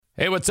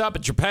Hey, what's up?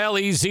 It's your pal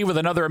Easy with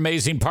another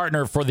amazing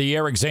partner for the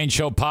Eric Zane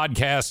Show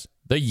podcast,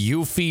 the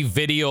Eufy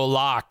Video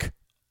Lock.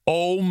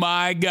 Oh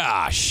my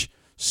gosh.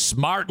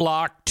 Smart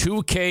lock,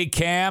 2K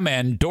cam,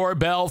 and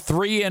doorbell,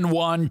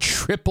 3-in-1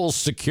 triple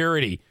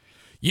security.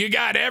 You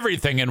got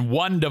everything in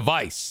one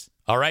device,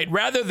 all right?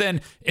 Rather than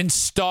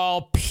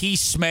install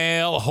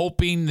piecemeal,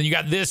 hoping that you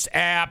got this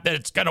app, that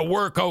it's going to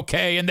work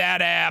okay, and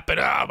that app, and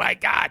oh my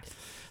God.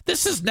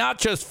 This is not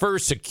just for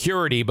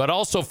security, but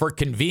also for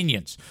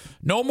convenience.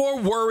 No more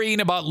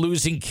worrying about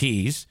losing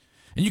keys.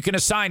 And you can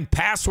assign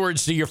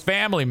passwords to your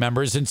family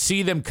members and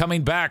see them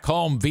coming back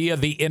home via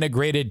the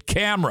integrated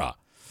camera.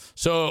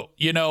 So,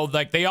 you know,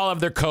 like they all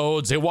have their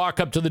codes. They walk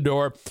up to the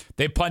door.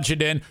 They punch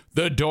it in.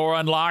 The door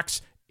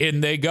unlocks.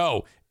 In they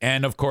go.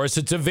 And, of course,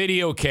 it's a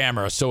video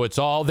camera, so it's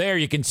all there.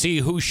 You can see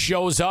who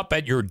shows up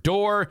at your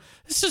door.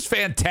 This is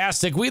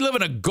fantastic. We live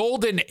in a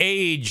golden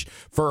age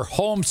for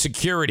home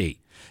security.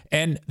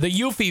 And the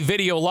Eufy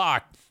Video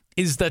Lock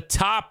is the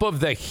top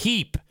of the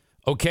heap,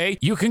 okay?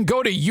 You can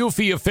go to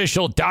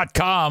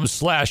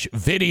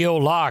eufyofficial.com/video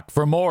lock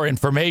for more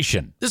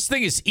information. This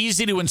thing is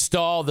easy to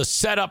install. The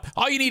setup,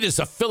 all you need is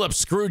a Phillips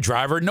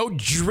screwdriver, no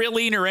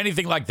drilling or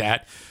anything like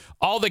that.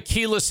 All the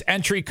keyless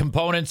entry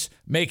components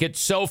make it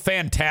so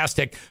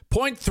fantastic.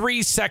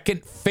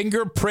 0.3-second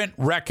fingerprint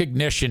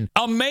recognition.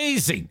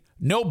 Amazing.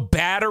 No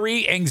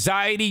battery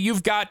anxiety.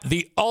 You've got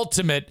the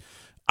ultimate,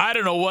 I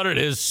don't know what it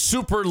is,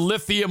 super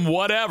lithium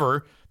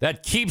whatever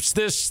that keeps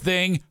this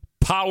thing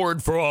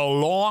powered for a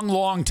long,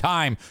 long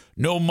time.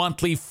 No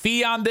monthly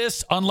fee on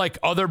this, unlike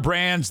other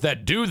brands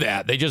that do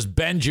that. They just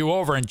bend you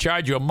over and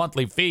charge you a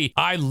monthly fee.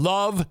 I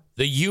love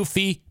the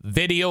Eufy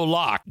Video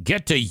Lock.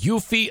 Get to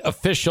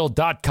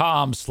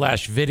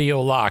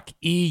eufyofficial.com/video lock.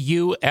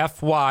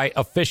 EUFY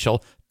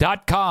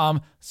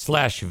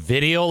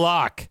official.com/video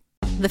lock.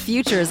 The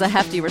future is a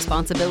hefty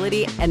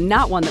responsibility and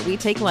not one that we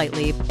take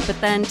lightly. But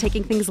then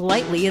taking things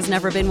lightly has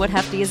never been what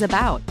Hefty is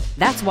about.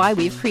 That's why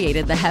we've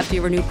created the Hefty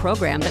Renew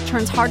program that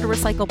turns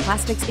hard-to-recycle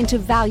plastics into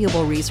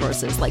valuable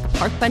resources like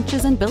park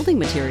benches and building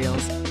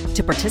materials.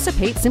 To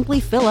participate, simply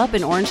fill up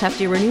an orange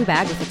Hefty Renew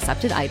bag with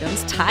accepted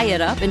items, tie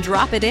it up, and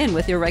drop it in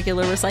with your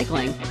regular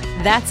recycling.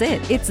 That's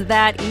it. It's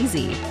that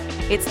easy.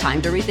 It's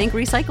time to rethink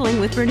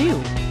recycling with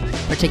Renew.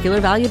 Particular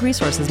valued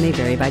resources may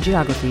vary by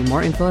geography.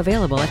 More info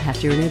available at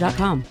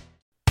heftyrenew.com.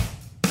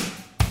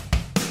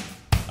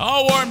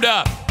 All warmed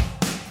up.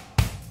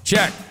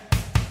 Check.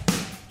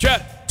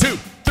 Check. 2,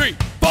 3,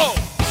 4.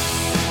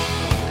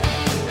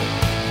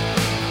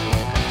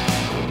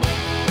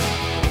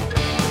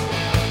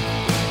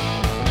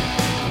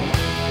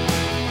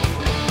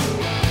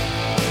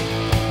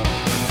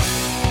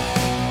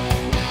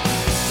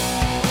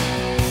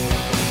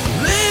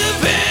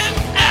 Living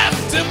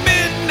after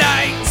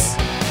midnight,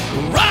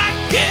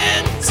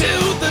 rocking to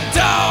the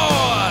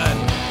dawn,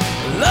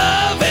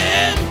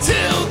 loving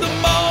till the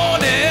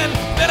morning.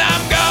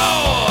 I'm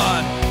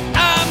gone.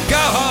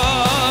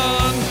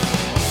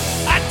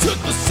 I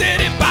took the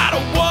city by the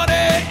 1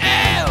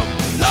 a.m.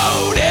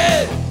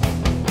 Loaded.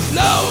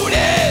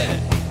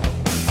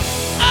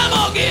 I'm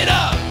gonna get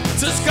up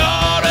to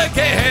score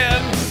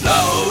again.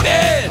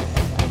 Loaded.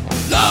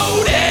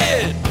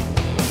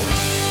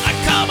 I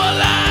come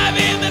alive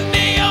in the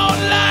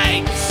neon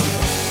lights.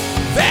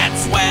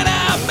 That's when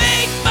I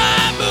make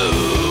my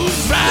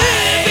moves.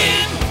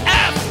 Right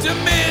after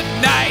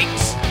midnight,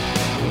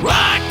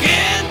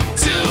 rocking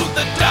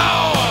the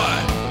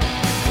dawn,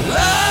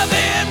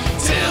 loving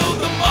till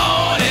the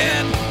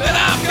morning, then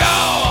I'm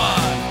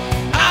gone.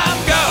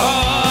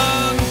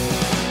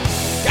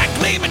 Got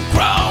gleaming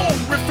chrome,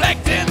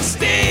 reflecting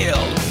steel,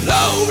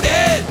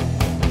 loaded,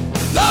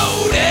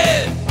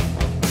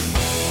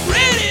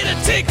 ready to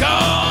take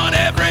on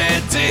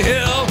every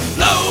deal,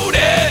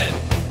 loaded.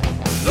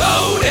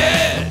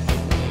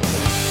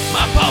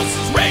 My pulse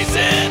is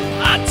racing,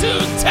 hot to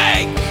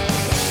take,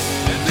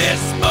 and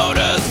this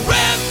motor's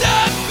revved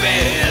up.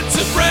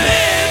 To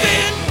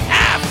living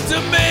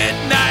after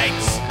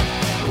midnight,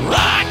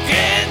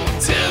 rocking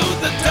till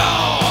the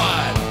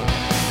dawn,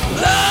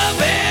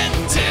 loving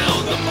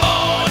till the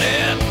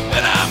morning,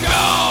 and I'm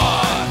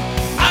gone.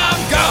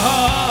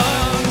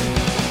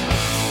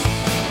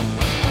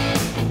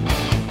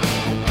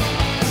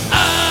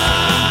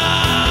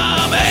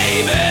 I'm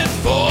aiming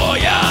for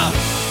ya.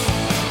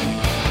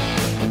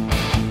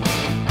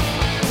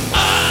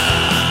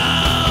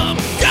 I'm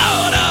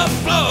gonna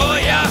blow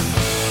ya.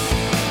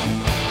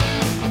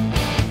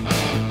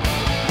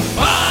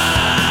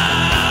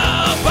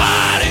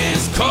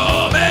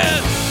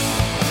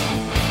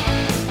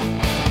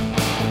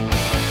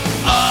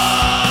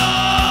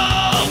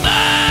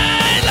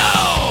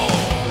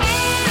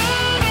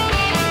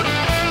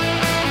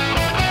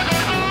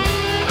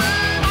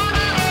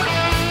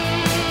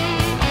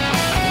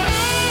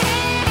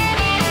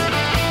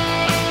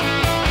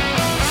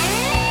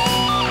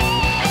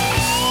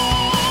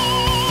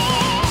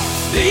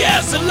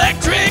 Yes,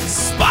 electric,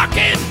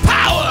 sparking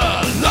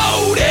power,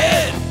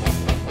 loaded.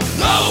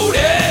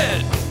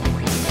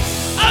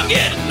 I'm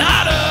getting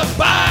hotter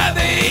by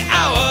the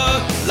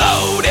hour,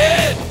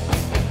 loaded.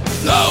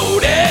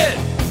 loaded.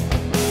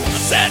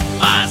 Set